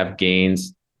 They have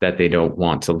gains that they don't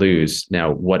want to lose.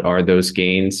 Now, what are those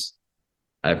gains?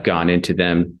 I've gone into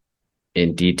them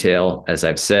in detail. As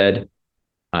I've said,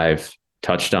 I've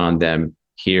touched on them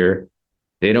here.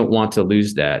 They don't want to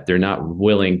lose that. They're not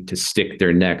willing to stick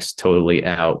their necks totally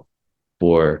out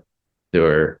for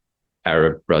their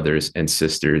Arab brothers and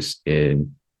sisters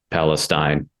in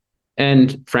Palestine.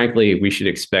 And frankly, we should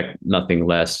expect nothing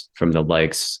less from the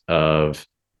likes of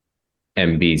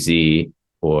MBZ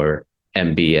or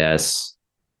MBS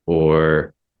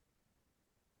or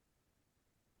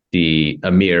the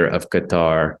Emir of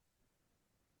Qatar.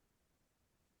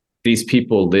 These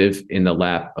people live in the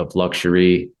lap of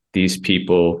luxury. These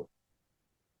people,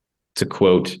 to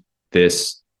quote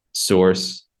this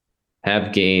source,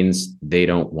 have gains they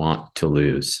don't want to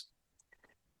lose.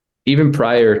 Even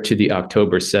prior to the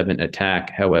October 7 attack,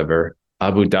 however,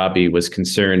 Abu Dhabi was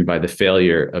concerned by the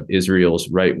failure of Israel's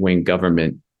right-wing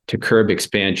government to curb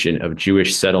expansion of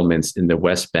Jewish settlements in the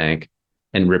West Bank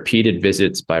and repeated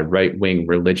visits by right-wing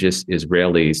religious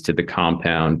Israelis to the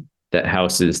compound that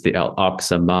houses the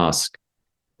Al-Aqsa Mosque,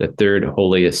 the third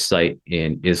holiest site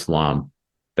in Islam.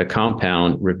 The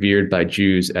compound, revered by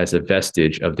Jews as a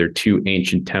vestige of their two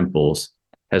ancient temples,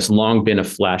 has long been a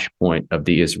flashpoint of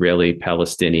the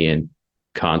Israeli-Palestinian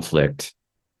conflict.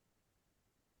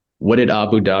 What did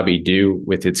Abu Dhabi do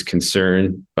with its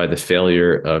concern by the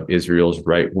failure of Israel's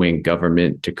right-wing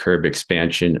government to curb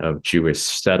expansion of Jewish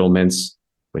settlements,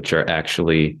 which are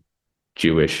actually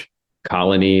Jewish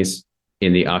colonies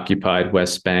in the occupied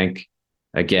West Bank?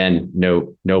 Again,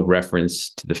 no reference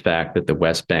to the fact that the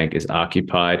West Bank is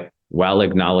occupied while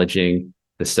acknowledging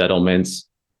the settlements,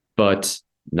 but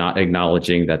not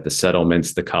acknowledging that the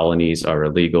settlements, the colonies, are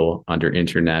illegal under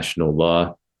international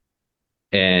law.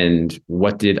 And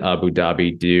what did Abu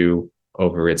Dhabi do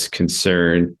over its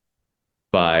concern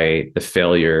by the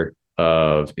failure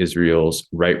of Israel's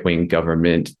right-wing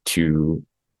government to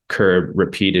curb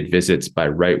repeated visits by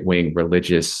right-wing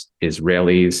religious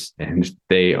Israelis? And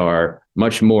they are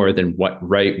much more than what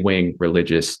right-wing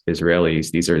religious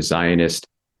Israelis. These are Zionist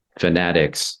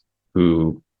fanatics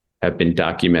who have been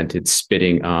documented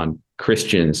spitting on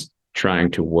Christians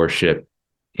trying to worship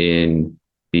in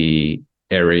the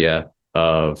area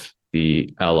of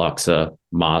the Al-Aqsa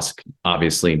Mosque,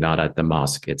 obviously not at the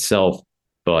mosque itself,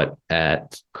 but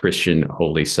at Christian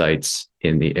holy sites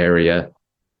in the area.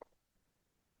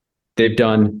 They've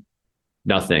done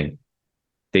nothing.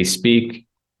 They speak,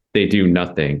 they do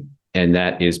nothing. And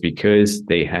that is because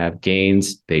they have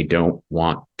gains they don't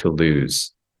want to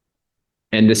lose.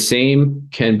 And the same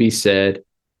can be said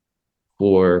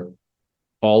for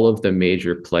all of the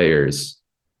major players: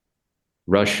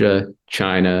 Russia,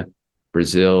 China,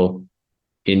 Brazil,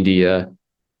 India,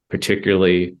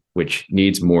 particularly, which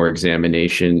needs more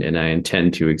examination. And I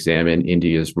intend to examine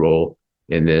India's role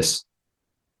in this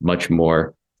much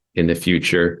more in the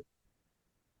future.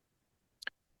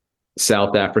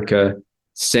 South Africa,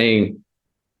 saying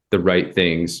the right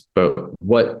things, but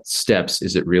what steps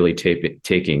is it really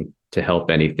taking to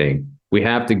help anything? We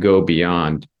have to go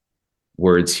beyond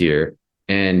words here,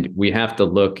 and we have to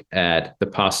look at the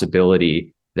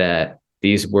possibility that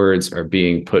these words are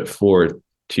being put forth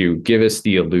to give us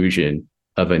the illusion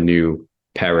of a new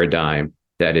paradigm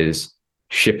that is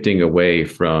shifting away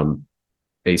from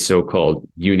a so-called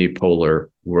unipolar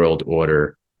world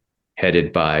order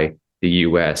headed by the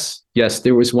US. Yes,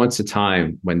 there was once a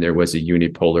time when there was a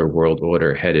unipolar world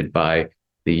order headed by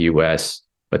the US,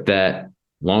 but that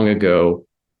long ago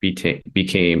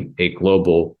became a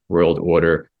global world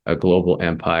order, a global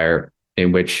empire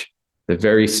in which the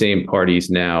very same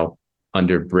parties now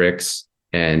under BRICS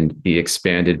and the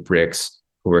expanded BRICS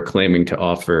who are claiming to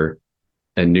offer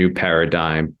a new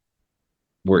paradigm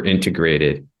were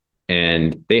integrated.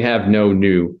 And they have no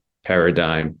new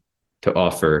paradigm to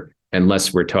offer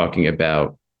unless we're talking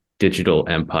about digital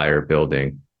empire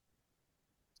building.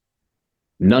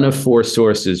 None of four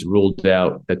sources ruled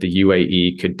out that the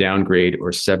UAE could downgrade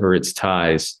or sever its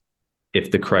ties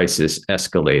if the crisis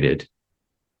escalated.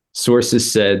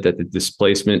 Sources said that the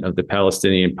displacement of the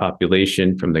Palestinian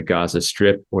population from the Gaza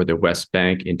Strip or the West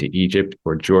Bank into Egypt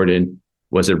or Jordan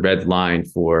was a red line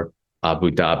for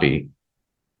Abu Dhabi.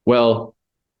 Well,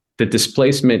 the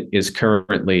displacement is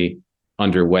currently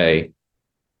underway,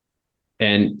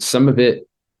 and some of it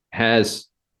has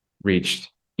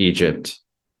reached Egypt,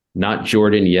 not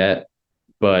Jordan yet,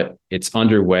 but it's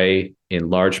underway in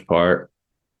large part.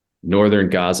 Northern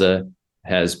Gaza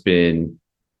has been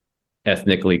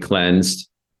ethnically cleansed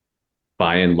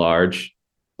by and large,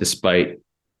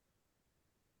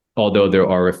 although there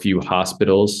are a few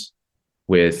hospitals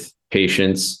with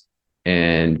patients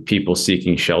and people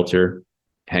seeking shelter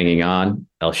hanging on,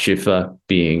 Al Shifa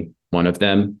being one of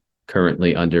them,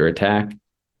 currently under attack.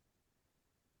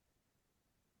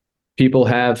 People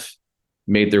have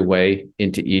made their way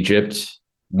into Egypt.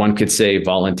 One could say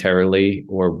voluntarily,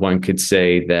 or one could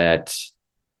say that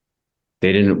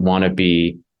they didn't want to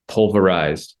be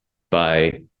pulverized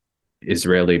by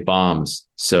Israeli bombs.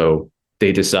 So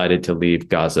they decided to leave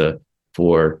Gaza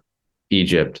for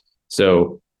Egypt.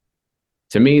 So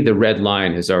to me, the red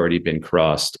line has already been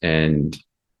crossed, and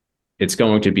it's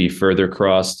going to be further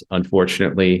crossed,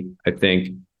 unfortunately, I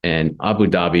think. And Abu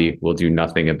Dhabi will do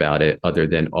nothing about it other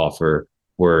than offer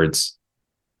words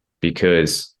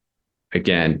because,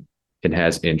 again, it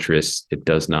has interests it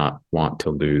does not want to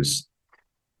lose.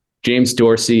 James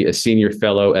Dorsey, a senior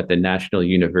fellow at the National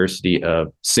University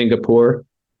of Singapore,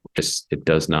 it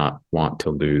does not want to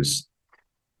lose.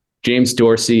 James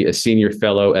Dorsey, a senior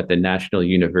fellow at the National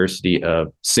University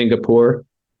of Singapore,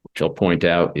 which I'll point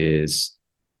out is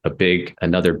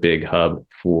another big hub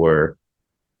for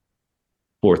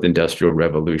Fourth Industrial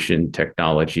Revolution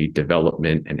technology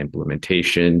development and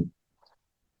implementation,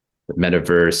 the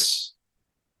metaverse,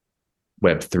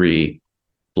 Web3,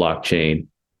 blockchain.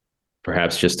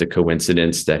 Perhaps just a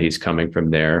coincidence that he's coming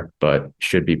from there, but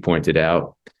should be pointed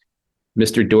out.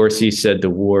 Mr. Dorsey said the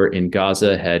war in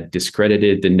Gaza had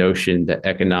discredited the notion that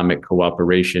economic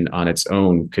cooperation on its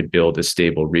own could build a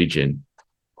stable region.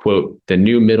 Quote, the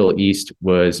new Middle East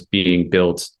was being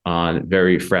built on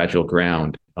very fragile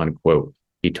ground, unquote,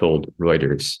 he told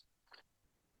Reuters.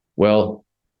 Well,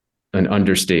 an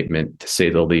understatement, to say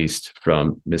the least,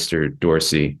 from Mr.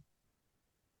 Dorsey.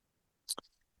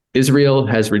 Israel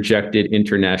has rejected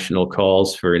international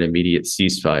calls for an immediate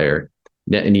ceasefire.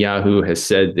 Netanyahu has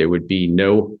said there would be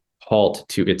no halt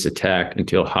to its attack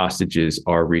until hostages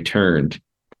are returned.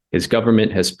 His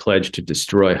government has pledged to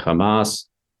destroy Hamas,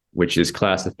 which is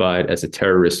classified as a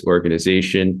terrorist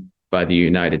organization by the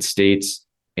United States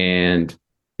and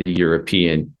the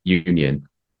European Union.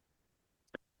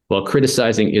 While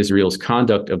criticizing Israel's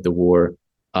conduct of the war,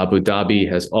 Abu Dhabi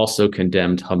has also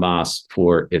condemned Hamas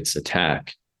for its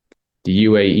attack. The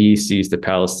UAE sees the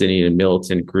Palestinian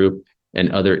militant group and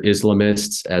other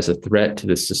Islamists as a threat to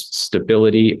the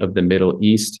stability of the Middle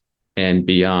East and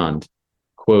beyond.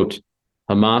 Quote,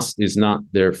 Hamas is not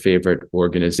their favorite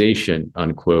organization,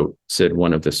 unquote, said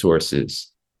one of the sources.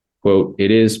 Quote,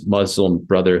 it is Muslim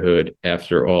Brotherhood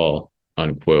after all,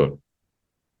 unquote.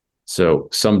 So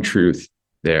some truth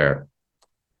there.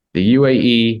 The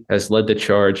UAE has led the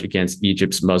charge against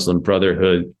Egypt's Muslim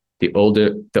Brotherhood, the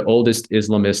oldest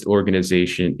Islamist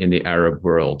organization in the Arab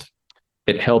world.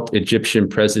 It helped Egyptian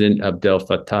President Abdel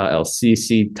Fattah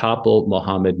el-Sisi topple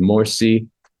Mohammed Morsi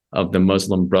of the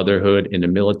Muslim Brotherhood in a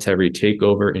military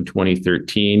takeover in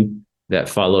 2013 that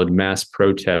followed mass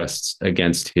protests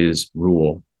against his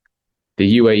rule.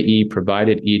 The UAE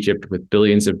provided Egypt with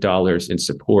billions of dollars in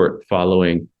support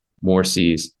following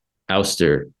Morsi's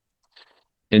ouster.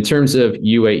 In terms of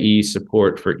UAE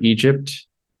support for Egypt,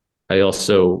 I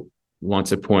also want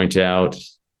to point out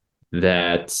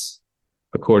that,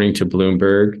 according to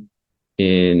Bloomberg,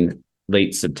 in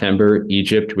late September,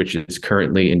 Egypt, which is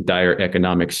currently in dire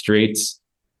economic straits,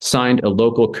 signed a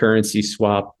local currency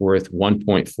swap worth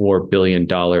 $1.4 billion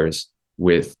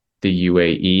with the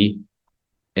UAE.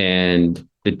 And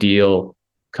the deal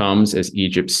comes as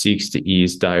Egypt seeks to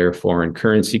ease dire foreign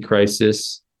currency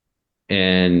crisis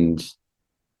and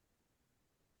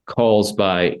calls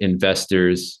by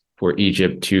investors for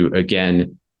Egypt to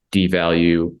again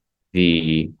devalue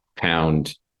the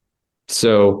pound.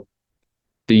 So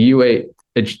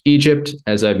Egypt,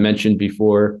 as I've mentioned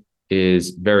before,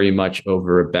 is very much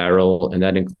over a barrel, and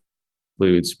that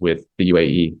includes with the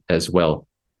UAE as well.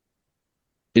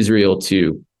 Israel,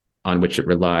 too, on which it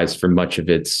relies for much of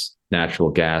its natural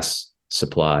gas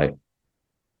supply.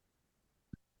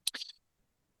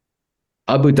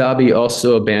 Abu Dhabi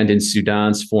also abandoned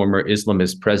Sudan's former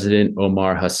Islamist president,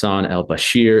 Omar Hassan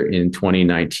al-Bashir, in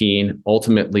 2019,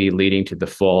 ultimately leading to the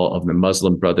fall of the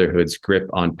Muslim Brotherhood's grip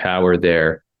on power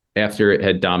there after it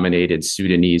had dominated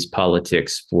Sudanese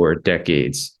politics for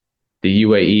decades. The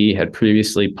UAE had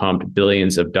previously pumped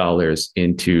billions of dollars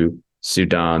into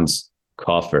Sudan's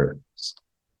coffers.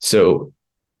 So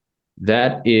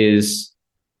that is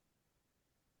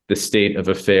the state of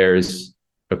affairs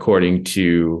according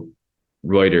to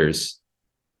Reuters.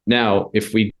 Now,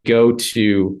 if we go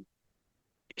to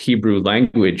Hebrew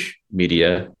language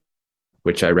media,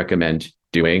 which I recommend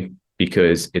doing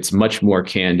because it's much more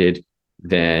candid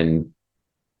than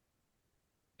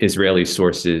Israeli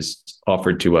sources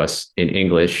offered to us in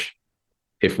English.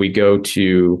 If we go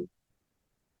to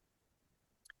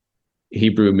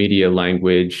Hebrew media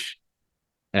language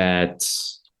at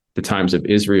the Times of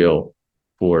Israel,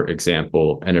 for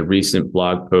example, and a recent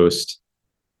blog post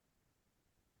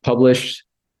published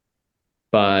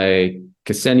by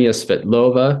Ksenia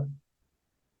Svetlova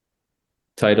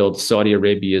titled Saudi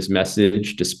Arabia's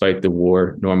Message Despite the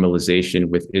War, Normalization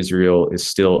with Israel is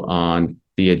Still on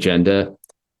the Agenda.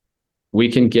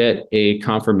 We can get a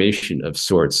confirmation of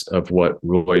sorts of what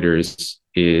Reuters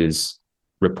is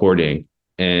reporting.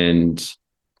 And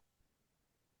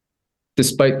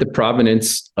despite the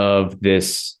provenance of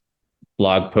this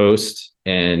blog post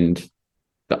and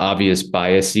the obvious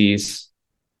biases,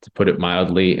 to put it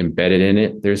mildly, embedded in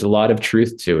it, there's a lot of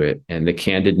truth to it. And the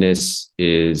candidness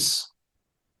is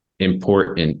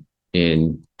important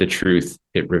in the truth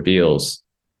it reveals.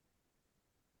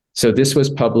 So this was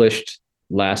published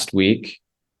last week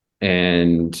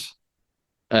and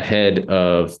ahead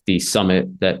of the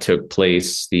summit that took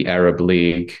place, the Arab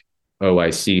League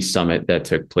OIC summit that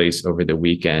took place over the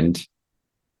weekend.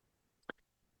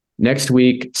 Next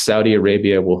week, Saudi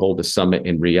Arabia will hold a summit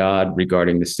in Riyadh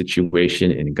regarding the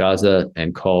situation in Gaza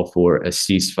and call for a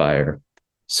ceasefire.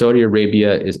 Saudi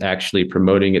Arabia is actually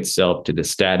promoting itself to the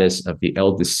status of the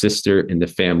eldest sister in the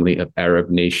family of Arab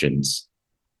nations.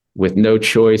 With no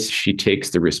choice, she takes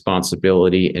the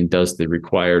responsibility and does the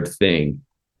required thing,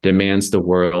 demands the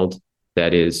world,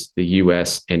 that is, the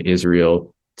US and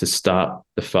Israel, to stop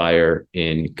the fire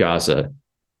in Gaza.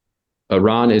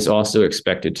 Iran is also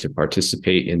expected to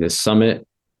participate in this summit,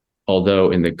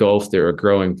 although in the Gulf there are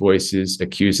growing voices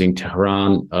accusing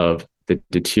Tehran of the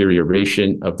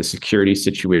deterioration of the security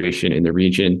situation in the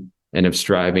region and of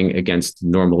striving against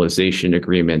normalization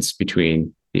agreements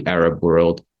between the Arab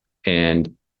world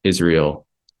and Israel.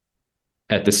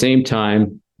 At the same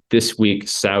time, this week,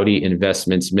 Saudi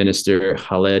Investments Minister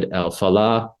Khaled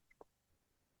Al-Fallah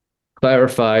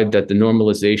clarified that the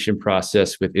normalization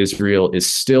process with Israel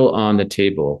is still on the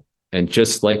table. And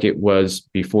just like it was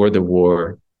before the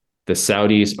war, the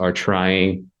Saudis are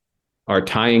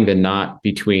tying the knot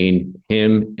between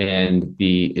him and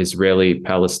the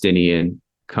Israeli-Palestinian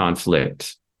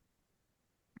conflict.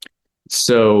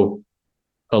 So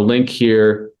a link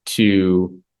here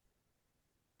to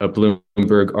a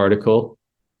Bloomberg article,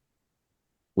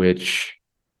 which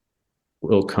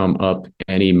will come up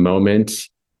any moment.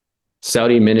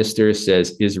 Saudi minister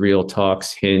says Israel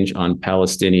talks hinge on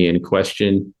Palestinian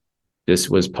question. This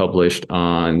was published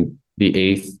on the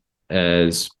 8th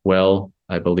as well,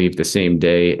 I believe the same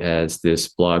day as this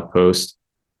blog post.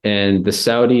 And the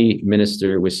Saudi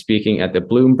minister was speaking at the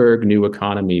Bloomberg New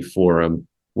Economy Forum,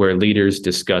 where leaders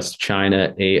discussed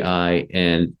China, AI,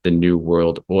 and the New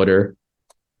World Order.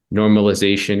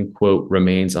 Normalization, quote,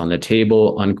 remains on the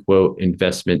table, unquote,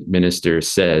 investment minister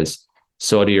says.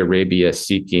 Saudi Arabia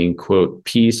seeking, quote,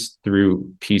 peace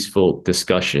through peaceful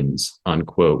discussions,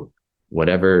 unquote,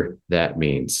 whatever that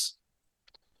means.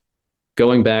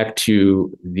 Going back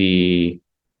to the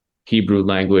Hebrew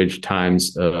language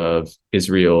Times of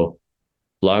Israel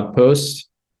blog post,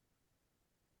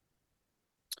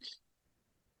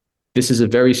 this is a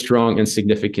very strong and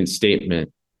significant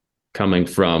statement coming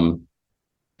from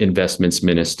Investments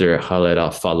Minister Khaled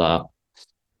Al-Fallah.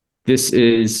 This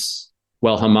is,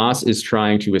 while Hamas is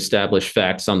trying to establish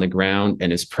facts on the ground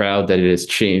and is proud that it has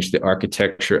changed the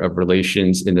architecture of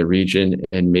relations in the region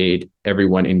and made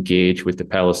everyone engage with the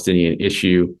Palestinian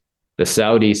issue, the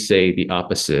Saudis say the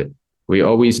opposite. We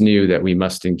always knew that we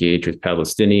must engage with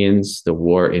Palestinians. The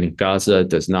war in Gaza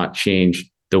does not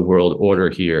change the world order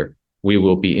here. We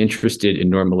will be interested in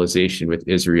normalization with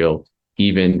Israel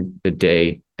even the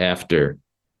day after.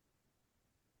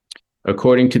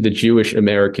 According to the Jewish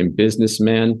American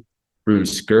businessman,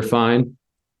 Bruce Gerfine,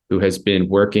 who has been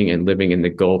working and living in the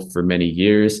Gulf for many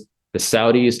years, the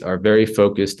Saudis are very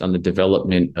focused on the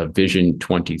development of Vision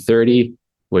 2030,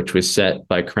 which was set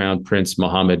by Crown Prince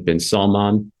Mohammed bin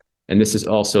Salman. And this is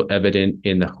also evident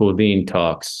in the Hulein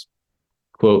talks.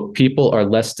 Quote, people are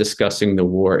less discussing the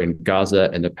war in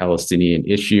Gaza and the Palestinian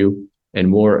issue and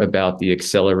more about the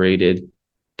accelerated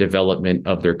development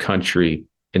of their country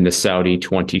in the Saudi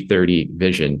 2030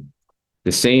 vision.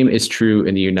 The same is true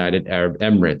in the United Arab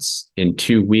Emirates. In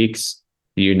 2 weeks,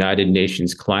 The United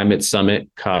Nations Climate Summit,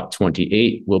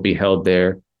 COP28, will be held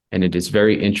there, and it is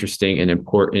very interesting and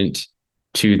important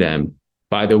to them.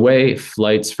 By the way,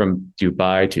 flights from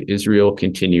Dubai to Israel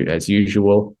continue as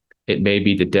usual. It may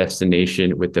be the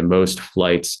destination with the most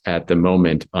flights at the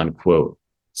moment, unquote,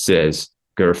 says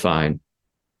Gerfine.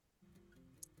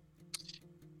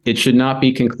 It should not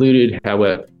be concluded,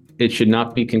 however,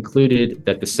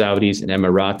 that the Saudis and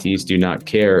Emiratis do not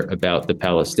care about the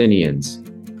Palestinians.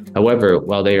 However,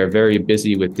 while they are very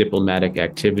busy with diplomatic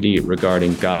activity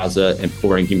regarding Gaza and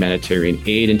pouring humanitarian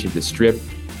aid into the Strip,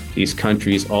 these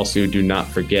countries also do not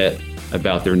forget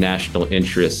about their national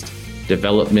interest,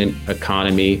 development,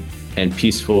 economy, and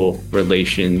peaceful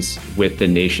relations with the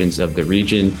nations of the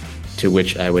region, to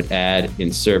which I would add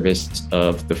in service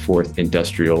of the Fourth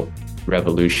Industrial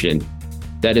Revolution.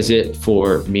 That is it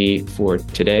for me for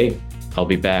today. I'll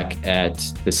be back at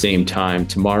the same time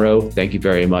tomorrow. Thank you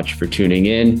very much for tuning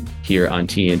in here on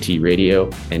TNT Radio,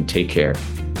 and take care.